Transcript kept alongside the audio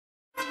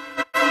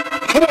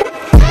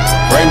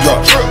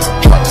Raindrop,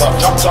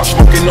 drop top,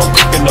 smoking on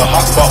cooking the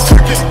hot pot,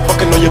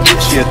 fucking on your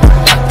bitch, yeah,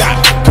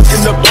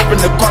 cooking up dope in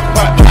the crock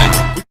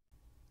pot.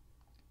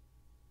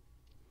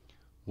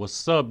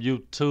 What's up,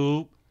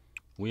 YouTube?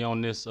 We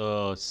on this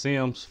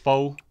Sims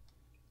 4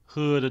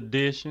 Hood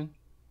Edition.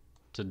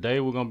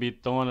 Today we're gonna be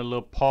throwing a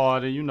little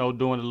party, you know,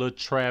 doing a little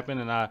trapping,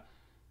 and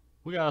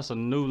we got us a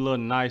new little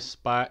nice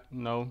spot,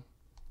 you know.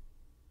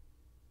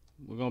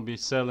 We're gonna be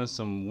selling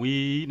some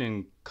weed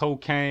and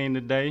cocaine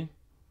today,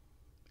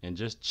 and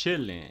just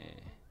chilling.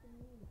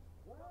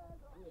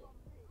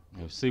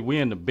 See, we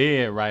in the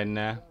bed right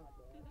now,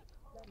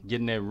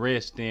 getting that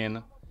rest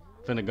in.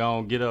 Finna go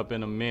on, get up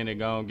in a minute,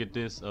 go on, get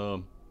this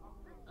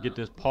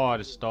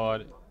party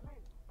started.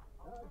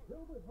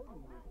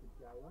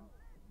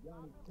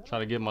 Try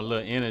to get my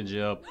little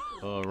energy up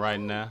right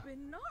now.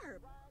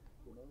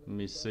 Let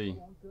me see.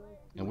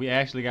 And we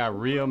actually got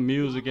real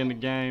music in the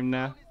game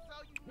now.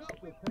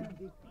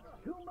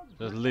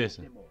 Just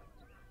listen.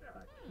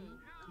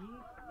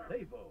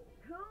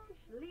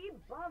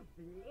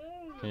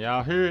 Can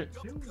y'all hear it?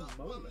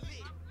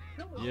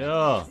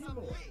 Yeah,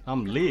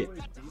 I'm lit.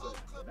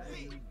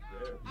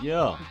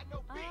 Yeah.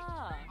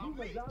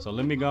 So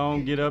let me go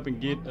on, get up and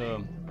get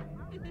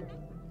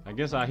I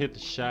guess I hit the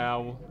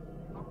shower.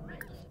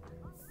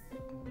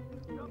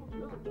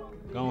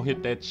 Go on,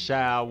 hit that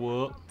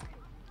shower up.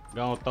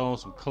 Go on, throw on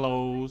some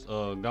clothes.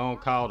 Go on,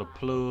 call the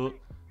plug.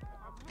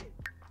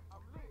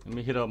 Let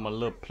me hit up my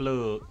little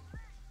plug.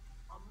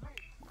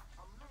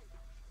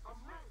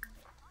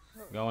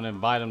 Go on,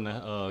 invite him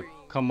to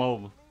come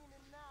over,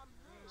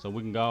 so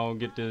we can go on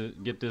get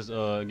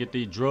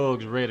these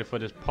drugs ready for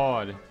this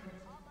party.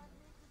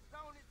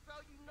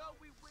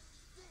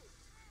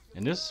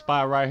 And this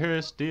spot right here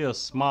is still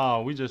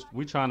small. We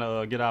trying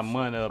to get our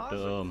money up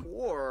to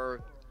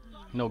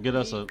you know, get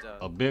us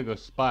a bigger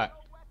spot.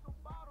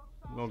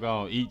 We're gonna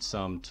go and eat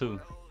something too.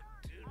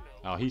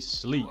 Oh, he's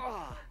asleep.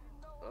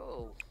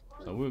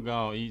 So we're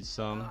gonna eat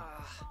some.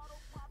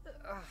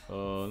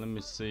 Let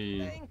me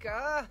see.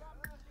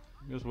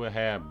 I guess we'll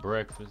have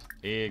breakfast,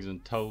 eggs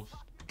and toast.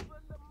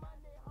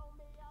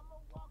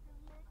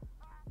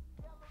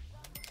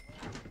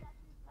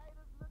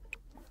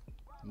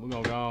 We're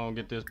gonna go and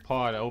get this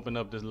party, open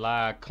up this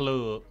live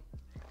club,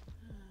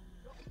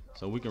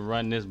 so we can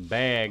run this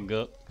bag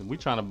up. We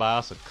trying to buy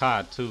us a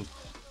car too.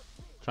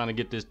 Trying to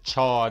get this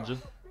Charger.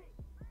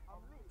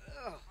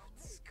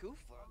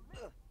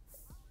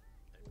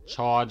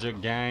 Charger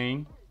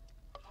gang.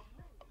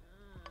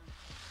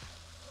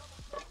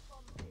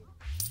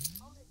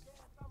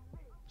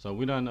 So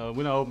we done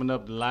opened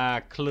up the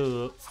live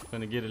club.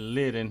 Gonna get it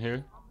lit in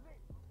here.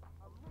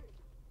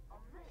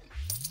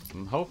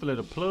 And hopefully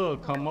the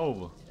plug come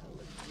over,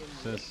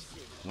 since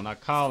when I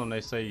call him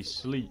they say he's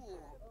asleep.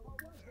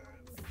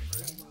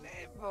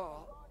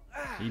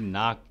 He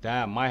knocked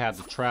out. Might have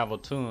to travel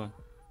to him.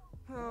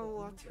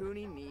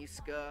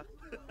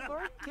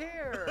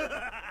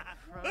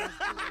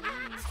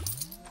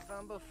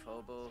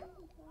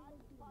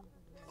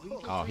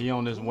 Oh, he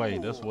on his way.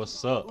 That's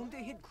what's up.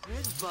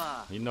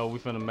 He know we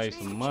finna make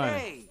some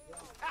money.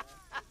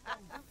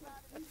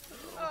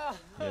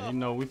 Yeah, he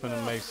know we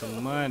finna make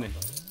some money.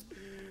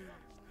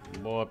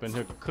 Boy up in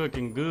here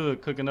cooking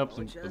good, cooking up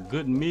a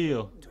good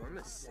meal.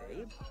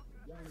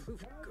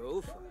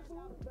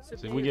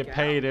 See, we get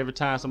paid every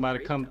time somebody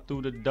come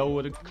through the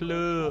door of the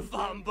club.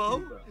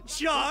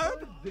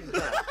 Sharp.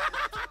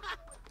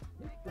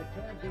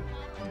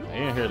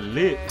 They in here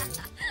lit.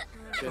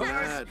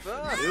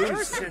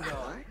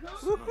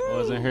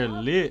 Boys in here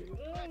lit.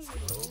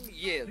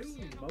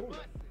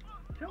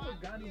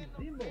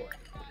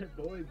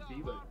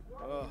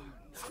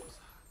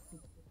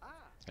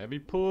 Have he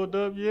pulled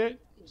up yet?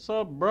 What's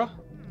up, bruh?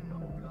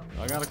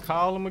 I gotta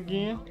call him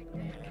again.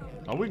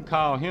 Oh, we can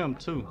call him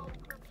too.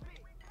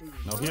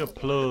 No, he'll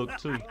plug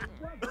too.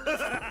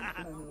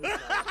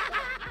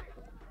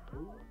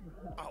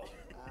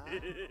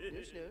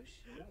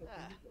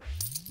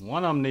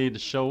 One of them need to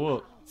show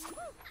up.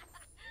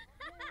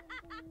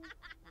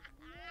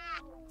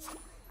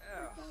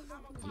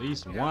 At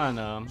least one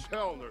of them.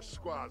 Kellner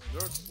squads,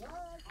 nurse.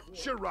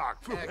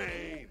 Chirac,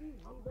 Fuhain.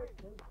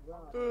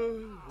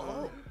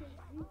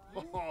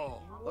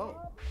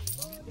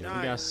 We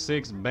got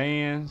 6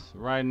 bands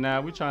right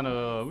now. We trying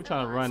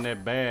to run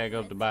that bag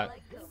up to about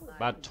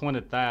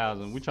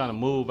 20,000. We trying to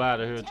move out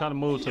of here. Trying to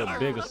move to a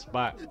bigger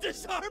spot.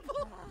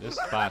 This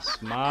spot's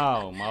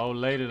small. My old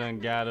lady done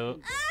got up.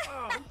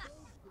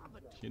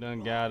 She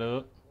done got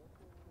up.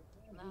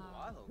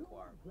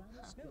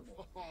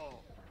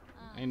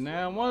 And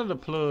now one of the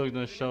plugs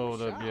done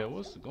showed up yet.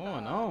 What's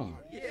going on?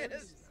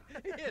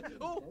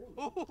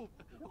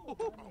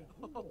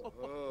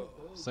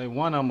 Say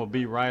one of them will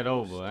be right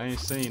over. I ain't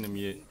seen him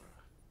yet.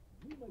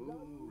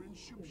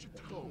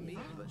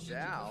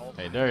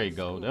 Hey, there you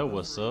go. That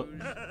what's up.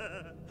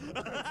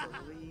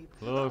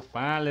 Plug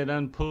finally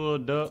done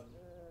pulled up.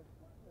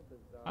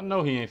 I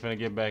know he ain't finna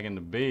get back in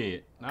the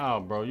bed. Nah,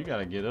 bro, you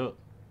gotta get up.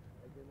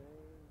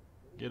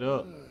 Get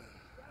up.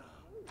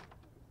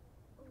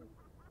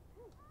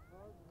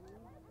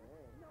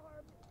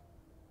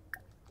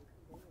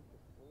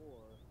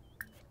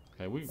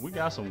 Okay, we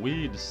got some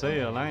weed to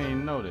sell. I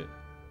ain't know that.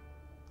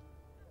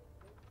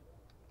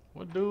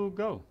 What dude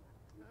go?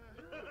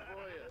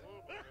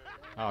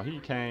 Oh, he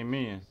came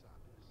in.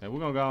 And we're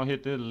gonna go and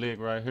hit this lick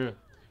right here.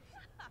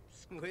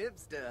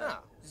 Swipster.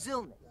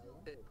 Ziln.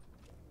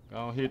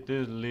 Go and hit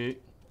this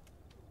lick.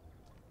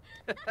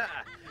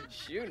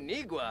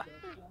 Shunigua.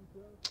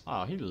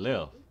 Oh, he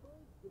left.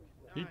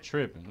 He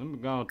tripping. Let me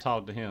go and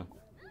talk to him.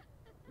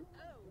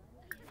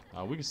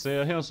 Oh, we can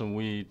sell him some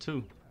weed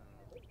too.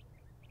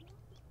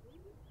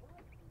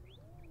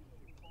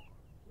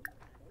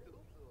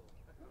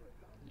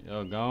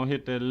 Yo, go and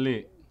hit that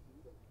lick.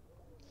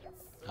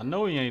 I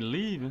know he ain't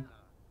leaving.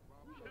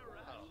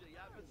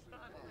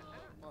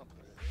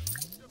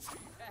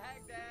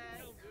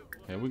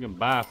 Okay, we can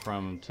buy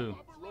from him too.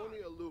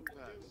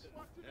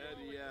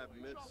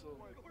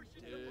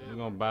 We're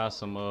gonna buy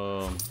some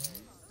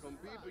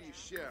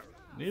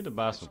need to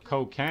buy some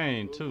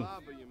cocaine too.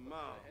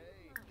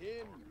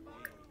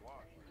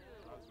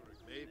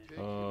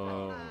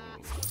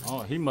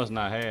 Oh, he must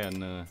not have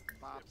none.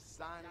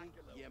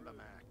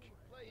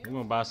 We're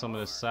gonna buy some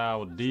of this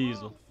sour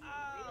diesel.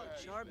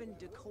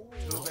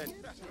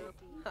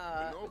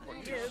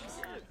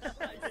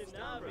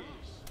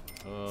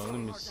 Let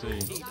me see.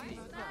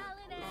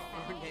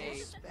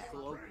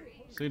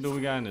 See, do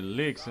we got any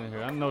licks in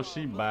here? I know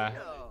she buy.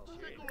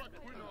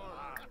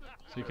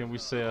 See, can we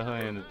sell her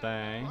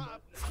anything?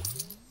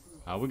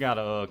 We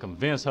gotta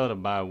convince her to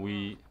buy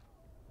weed.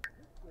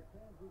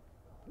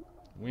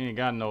 We ain't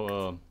got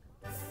no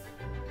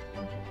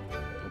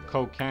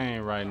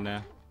cocaine right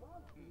now.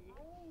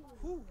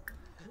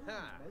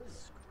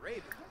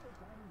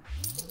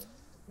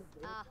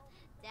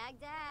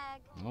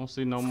 I don't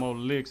see no more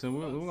licks, and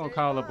we're gonna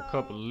call up a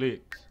couple of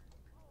licks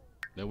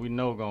that we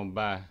know gonna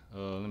buy.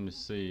 Let me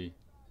see.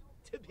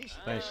 I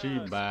think she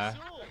buy.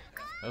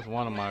 That's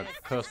one of my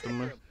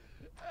customers.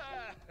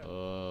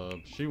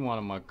 She one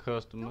of my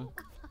customers.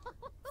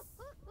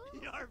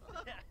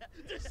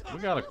 We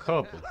got a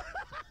couple.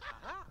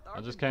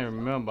 I just can't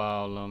remember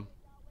all of them.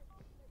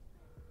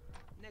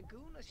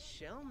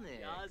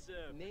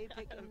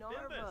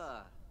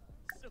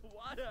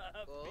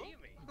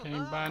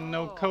 Can't buy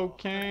no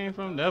cocaine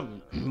from that.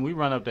 We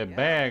run up that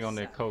bag on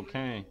that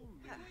cocaine.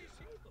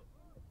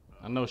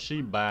 I know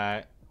she buy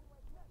it.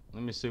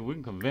 Let me see. We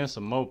can convince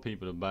some more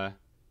people to buy.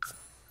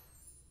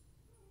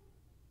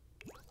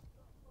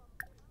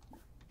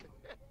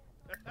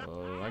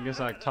 I guess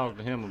I talked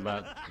to him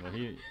about. Well,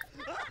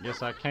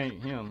 guess I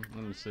can't him.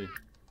 Let me see.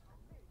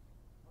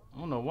 I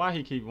don't know why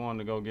he keep wanting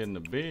to go get in the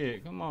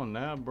bed. Come on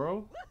now,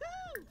 bro.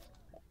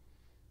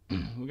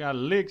 We got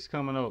licks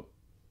coming up.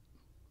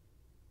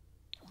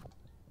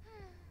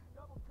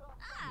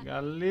 We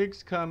got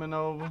licks coming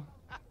over.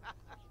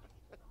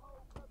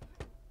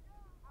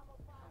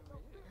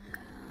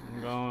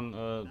 I'm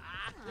going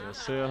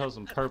sell her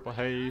some purple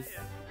haze.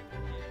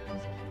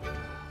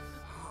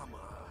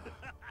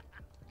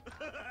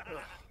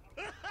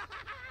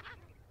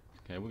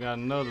 Okay, we got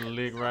another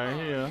lick right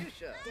here.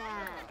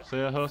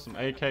 Sell her some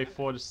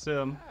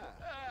AK-47.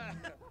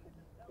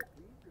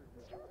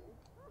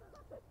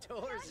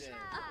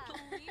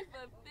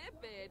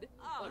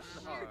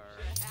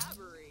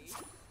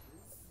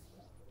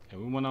 Okay,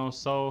 we went on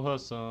sold her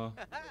some.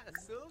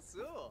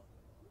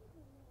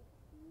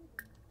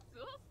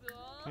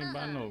 Can't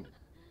buy no.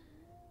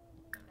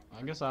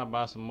 I guess I'll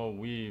buy some more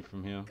weed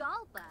from him.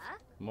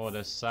 More of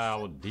that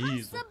sour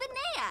diesel.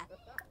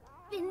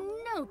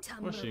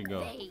 Where she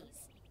go?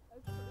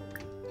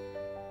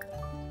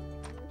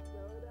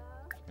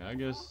 I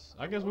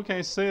guess we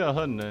can't sell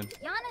her nothing.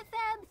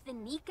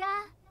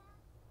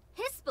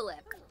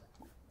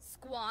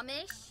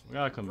 Squamish. We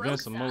gotta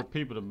convince some more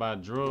people to buy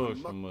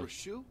drugs from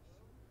us.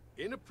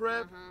 In a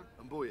prep,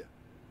 Ambuya.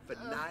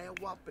 Fanaya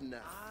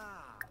Wapana.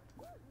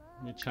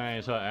 Let me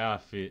change her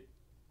outfit.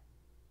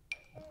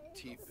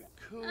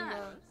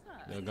 Tipikuna.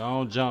 They're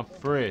gonna jump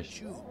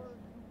fresh.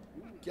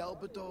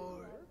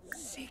 Galbador.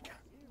 Sika.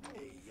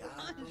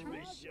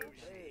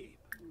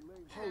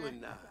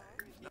 Holinai.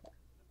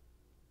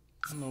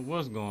 I don't know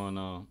what's going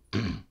on.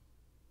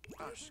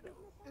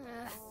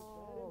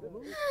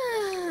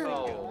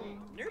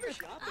 Nervous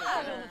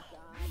shopping.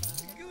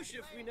 Goose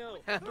if we know.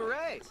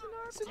 Beret.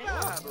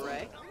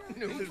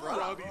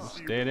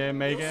 Stay there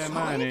making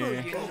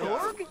money.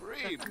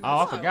 Oh,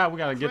 I forgot we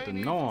gotta get to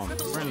know him.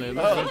 Friendly,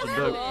 let's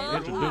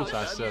introduce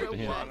ourselves to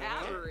him.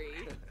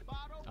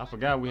 I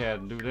forgot we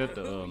had to do that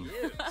to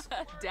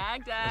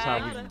that's how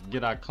we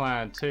get our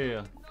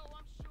clientele.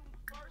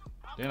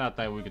 Then I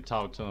think we could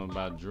talk to him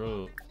about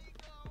drugs.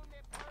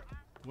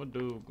 What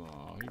dude going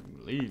on? He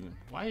leaving.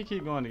 Why he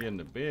keep going to get in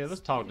the bed? Let's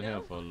talk to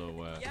him for a little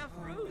while.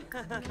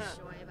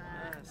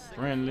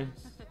 Friendly.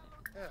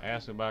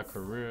 Ask about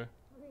career.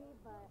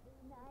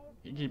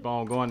 He keep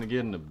on going to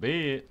get in the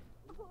bed.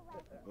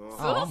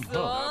 Oh, I'm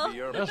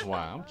hooked. That's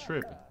why I'm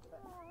tripping.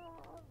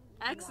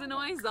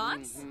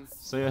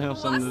 Sell him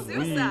some of this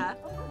weed.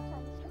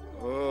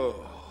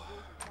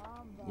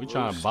 We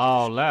trying to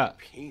ball out.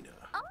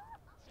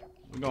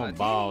 We gonna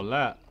ball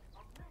out.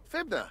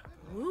 Fibna.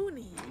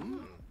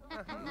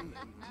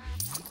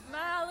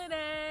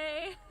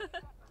 Melanie.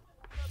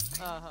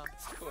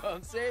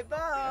 Won't say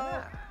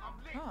bye.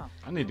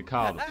 I need to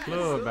call the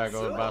plug back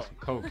over about some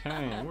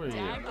cocaine. Where he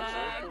at?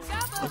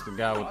 That's the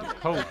guy with the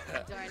coat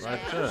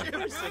right there.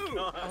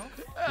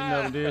 He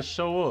never did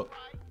show up.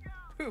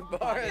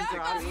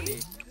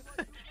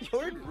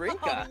 You're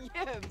Rinka.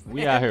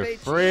 We out here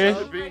fresh.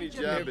 Beanie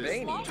Jabbas.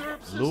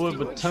 Louis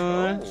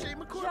Vuitton,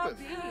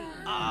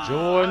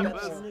 Jordan,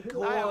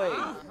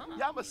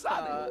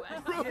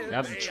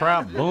 got the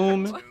trap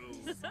booming.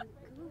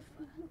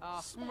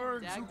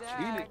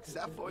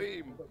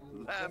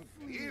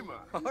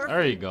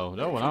 There you go.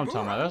 That's what I'm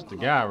talking about. That's the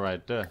guy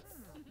right there.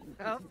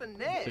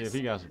 See if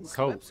he got some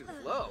coke.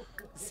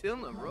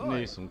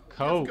 Need some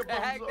coke.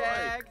 That's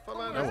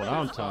what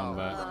I'm talking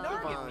about.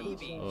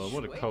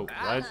 What a coke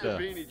right there.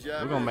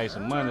 We're gonna make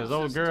some money. This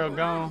old girl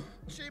gone.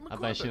 I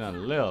think she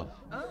done left.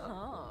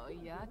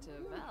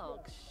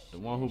 The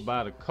one who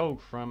buy the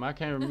coke from. I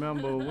can't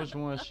remember which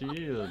one she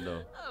is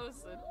though.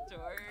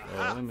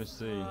 Let me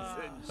see.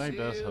 I think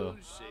that's her.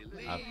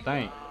 I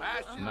think.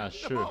 I'm not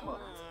sure.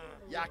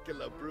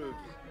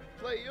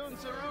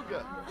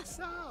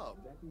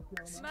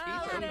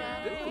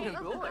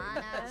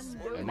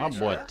 And my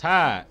boy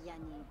tired.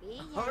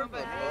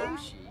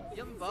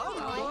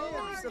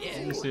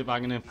 Let me see if I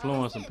can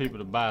influence some people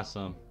to buy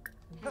some.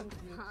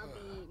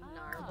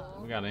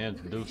 We gotta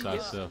introduce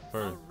ourselves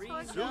first.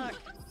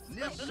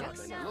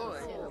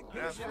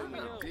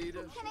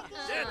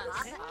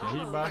 Can he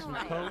buy some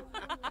coke?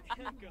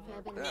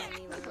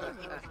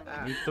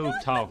 We through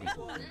talking.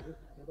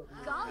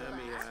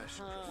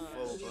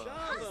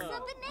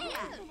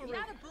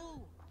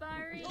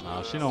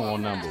 Oh, she don't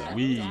want nothing but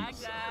weed.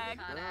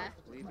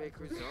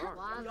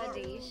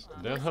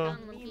 That her?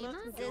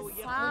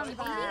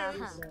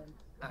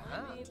 Oh,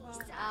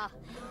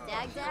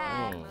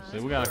 see,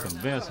 we gotta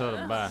convince her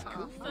to buy.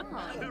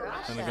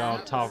 Gonna go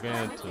talk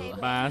into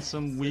buying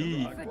some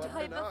weed. I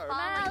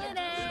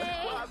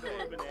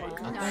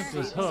think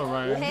it's her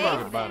right here. You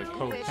better buy the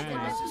cocaine.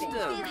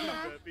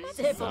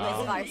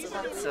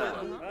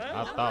 I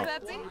thought.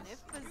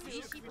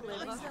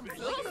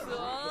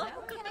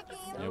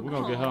 Yeah, we're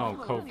gonna get her on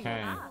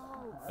cocaine.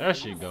 There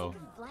she go.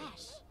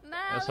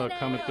 That's her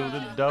coming through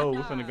the door.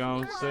 We're finna go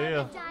and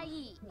sell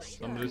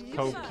some of this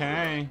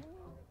cocaine.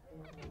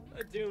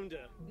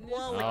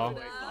 Oh,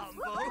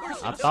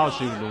 I thought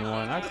she was the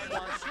one.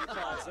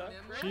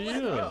 She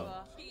is.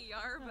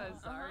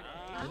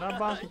 Did I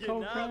buy some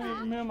cocaine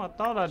from him? I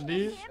thought I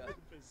did.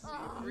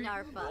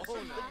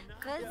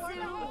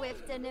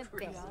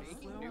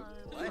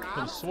 Could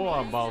have swore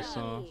I bought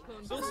some.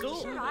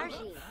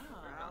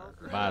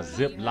 Buy a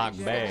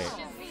Ziploc bag.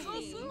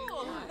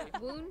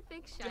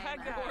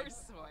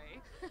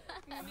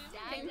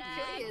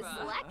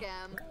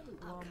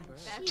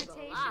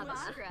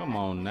 Come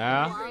on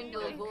now.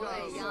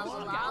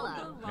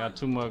 Got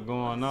too much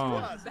going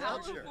on.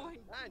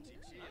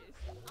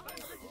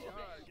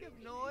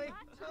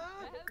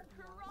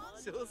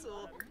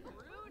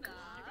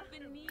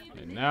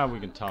 And now we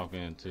can talk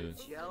into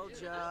it.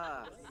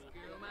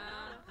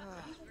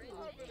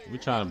 We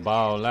trying to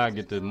ball out,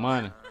 get this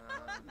money.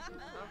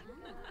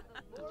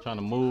 Trying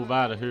to move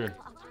out of here.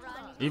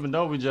 Even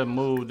though we just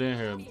moved in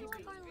here,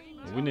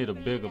 we need a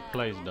bigger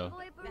place though.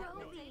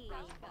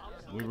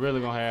 We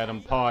really gonna have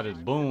them parties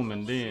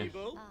booming then.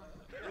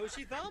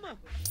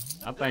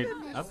 I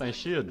think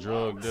she a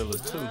drug dealer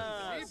too.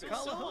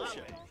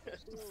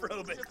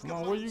 Come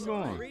on, where you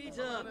going?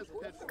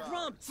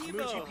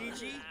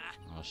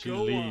 Oh, she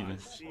leaving.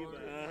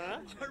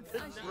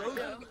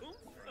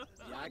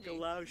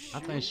 I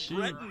think she.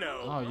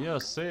 Oh yeah,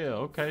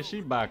 sell. Okay,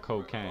 she buy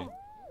cocaine.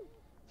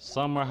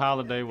 Summer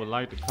holiday would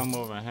like to come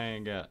over and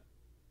hang out.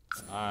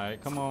 All right,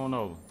 come on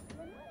over.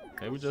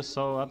 Hey, we just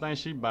sold. I think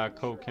she buy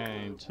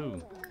cocaine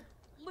too.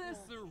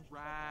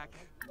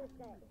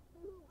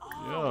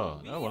 Yeah,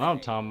 that's what I'm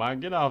talking about.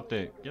 Get off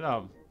that. Get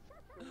off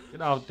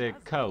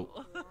that coat.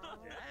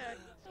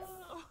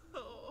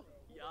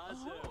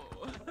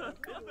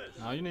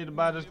 Now you need to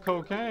buy this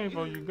cocaine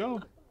before you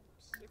go.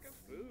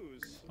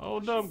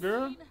 Hold up,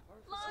 girl.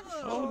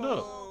 Hold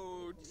up.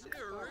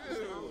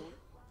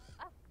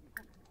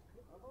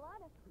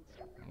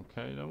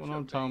 Okay, that's what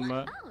I'm talking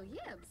about.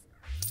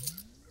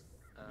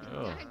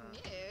 Yeah.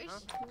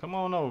 Come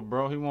on over,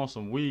 bro. He wants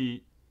some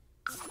weed.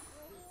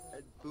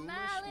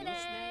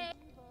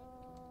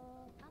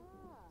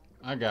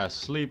 I got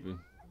sleepy.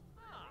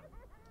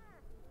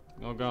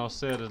 Gonna go and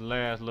sell this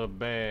last little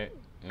bag,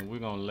 and we're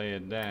gonna lay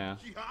it down.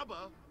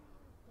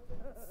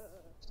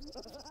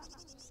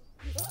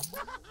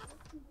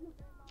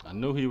 I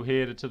knew he was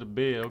headed to the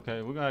bed.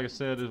 Okay, we gotta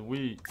sell this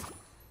weed.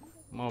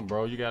 Come on,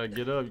 bro. You gotta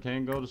get up. You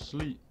can't go to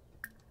sleep.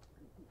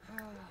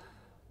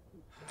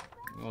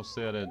 We're gonna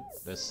sell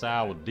that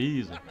sour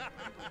diesel.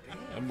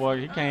 That boy,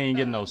 he can't even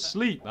get no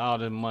sleep. All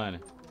this money.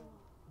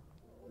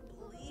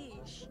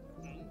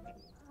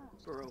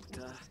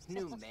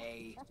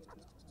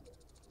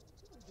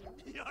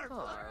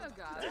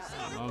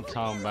 I'm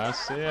talking about.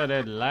 Sell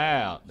that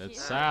loud, that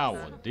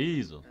sour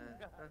diesel.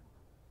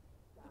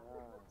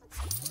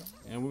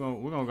 and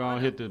we're gonna go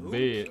and hit the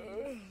bed.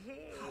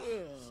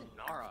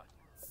 Nara.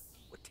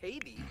 What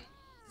Taby?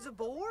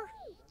 Zabor?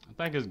 I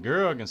think his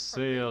girl can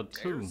sell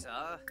too.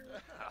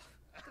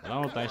 But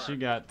I don't think she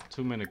got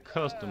too many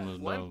customers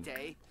though,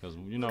 cause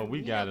you know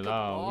we got it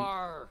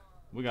all.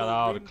 We got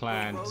all the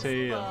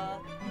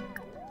clientele.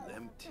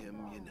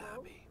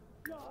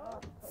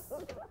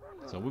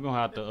 So we're gonna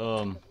have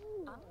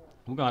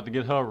to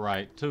get her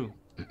right too.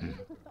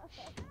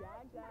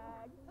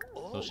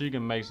 So she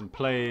can make some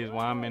plays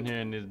while I'm in here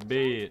in this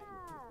bed.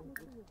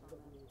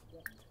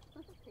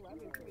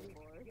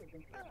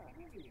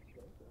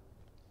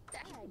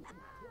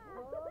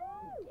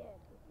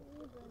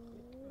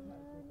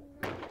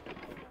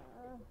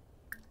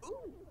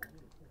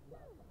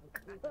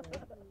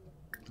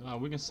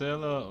 We can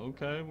sell her.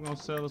 Okay, we're gonna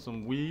sell her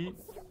some weed.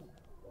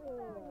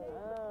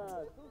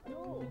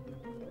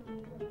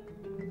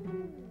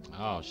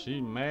 Oh,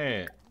 she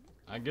mad.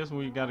 I guess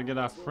we gotta get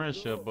our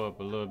friendship up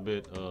a little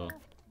bit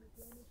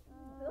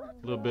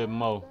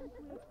more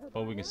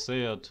before we can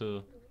sell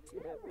to.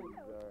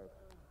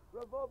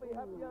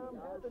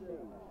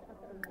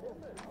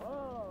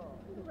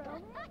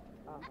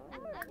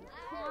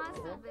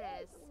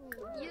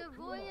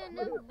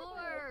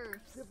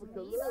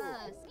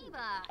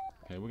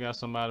 Okay, we got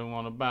somebody who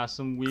wanna buy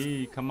some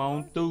weed. Come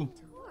on through.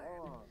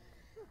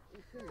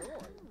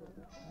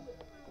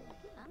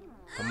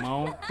 Come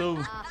on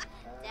through.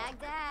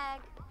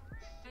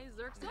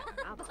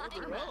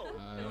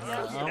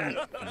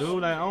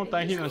 Dude, I don't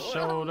think he done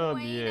showed up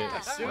yet.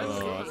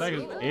 I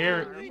think it's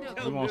Eric.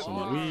 We want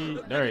some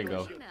weed. There you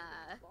go.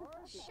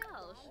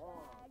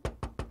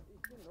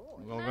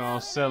 We're gonna go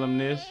and sell him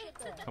this.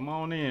 Come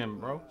on in,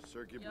 bro.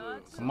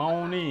 Come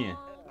on in.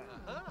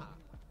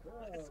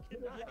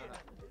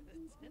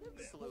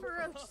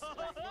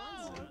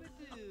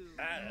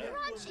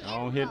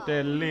 Don't hit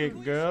that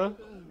lick, girl.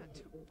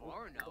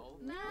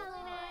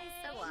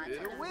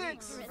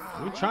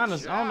 We trying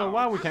to. I don't know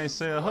why we can't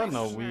sell her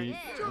no weed.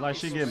 Like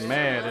she get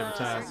mad every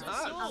time.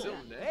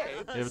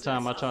 Every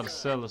time I try to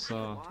sell her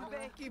some.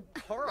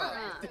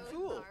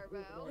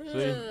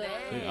 See?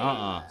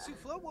 I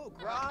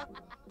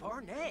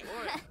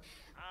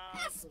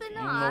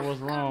don't know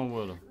what's wrong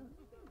with her.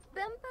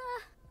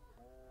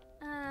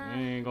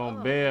 We ain't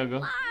gonna beg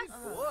her.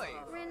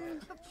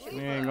 We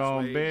ain't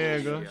gonna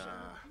beg her.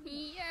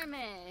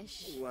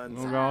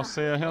 We're gonna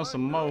sell him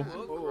some more.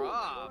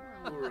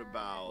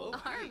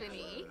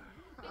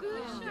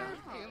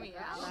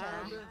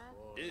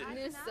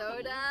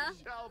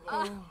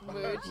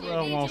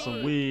 Well, want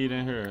some weed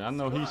in here. I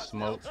know he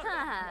smokes.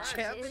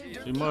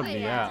 She must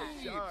be out.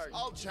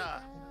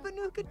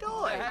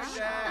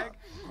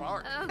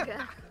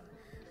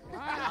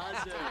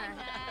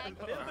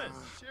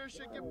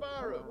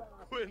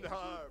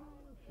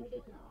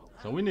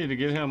 So we need to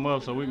get him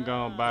up so we can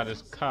go and buy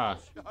this car.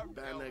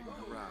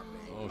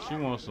 Oh, she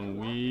wants some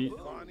weed.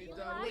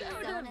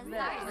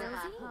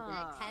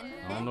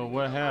 I don't know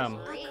what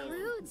happened.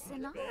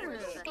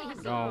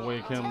 Gonna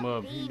wake him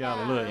up. He got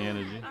a little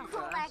energy.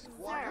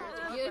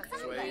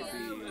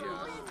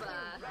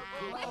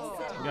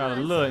 He got a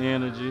little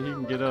energy. He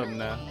can get up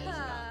now.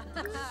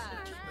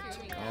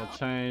 I'll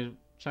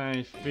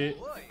change fit.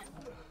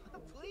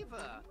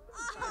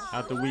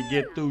 After we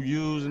get through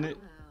using it,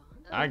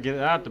 I get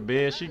it out the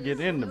bed, she get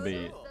in the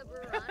bed.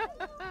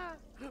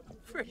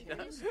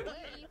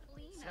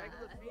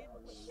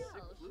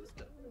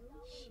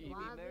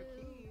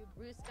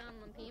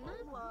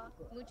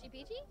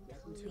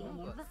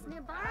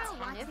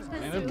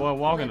 Man, this boy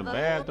walk in the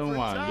bathroom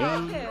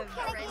while using it.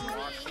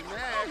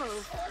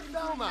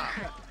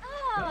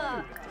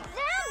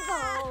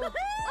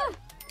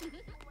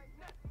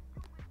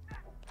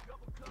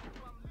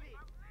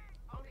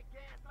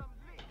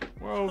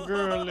 Where old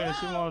girl at?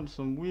 She wants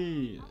some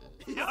weed.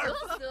 Let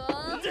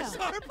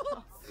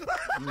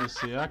me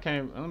see. I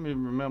can't. Let me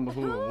remember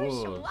who it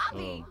was.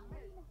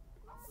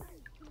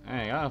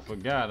 Dang, I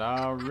forgot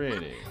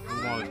already.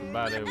 Who wanted to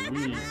buy that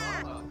weed?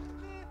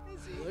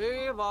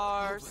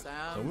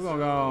 So we're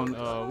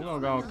gonna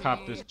go and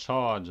cop this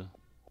charger.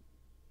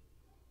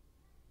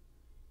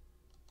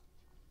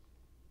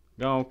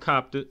 Go and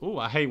cop this. Ooh,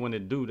 I hate when they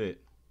do that.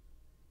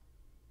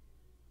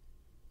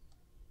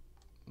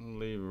 I'm gonna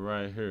leave it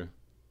right here.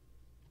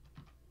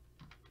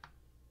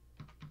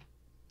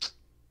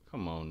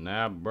 Come on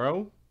now,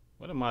 bro.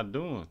 What am I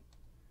doing?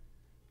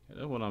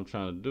 That's what I'm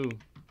trying to do.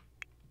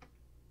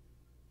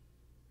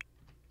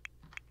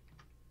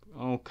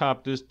 I'm gonna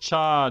cop this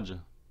charger.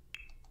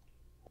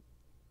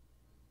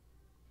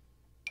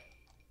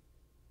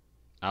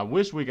 I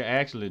wish we could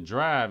actually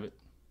drive it,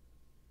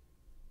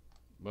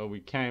 but we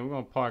can't. We're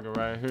gonna park it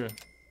right here.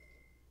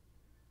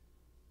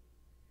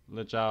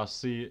 Let y'all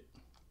see it.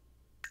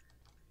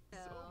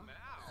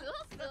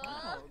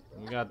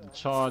 We got the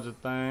charger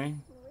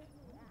thing.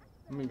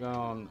 Let me go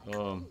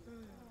on.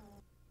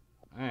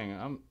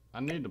 I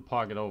need to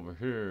park it over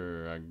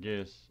here, I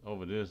guess,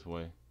 over this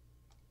way.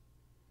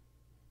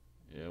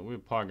 Yeah, we'll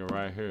park it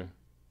right here.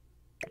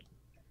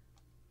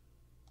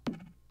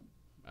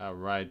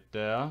 Right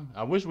there.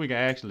 I wish we could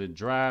actually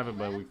drive it,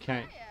 but we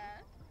can't.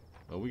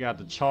 But we got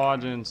the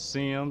charging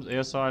Sims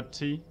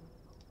SRT.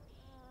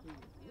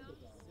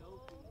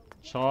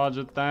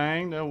 Charger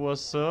thing, that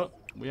what's up.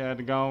 We had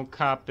to go and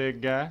cop that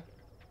guy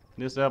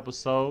this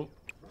episode.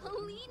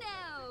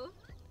 Polino.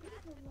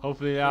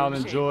 Hopefully y'all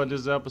enjoyed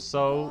this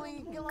episode.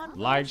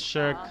 Like,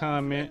 share,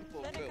 comment.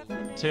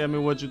 Tell me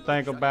what you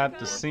think about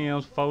the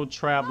Sims 4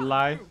 trap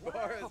life.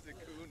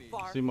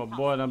 See, my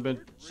boy done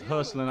been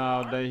hustling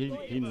all day.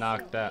 He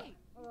knocked out.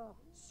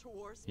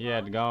 He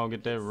had to go and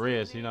get that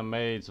rest. He done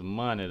made some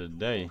money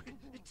today.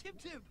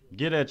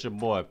 Get at your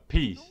boy.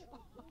 Peace.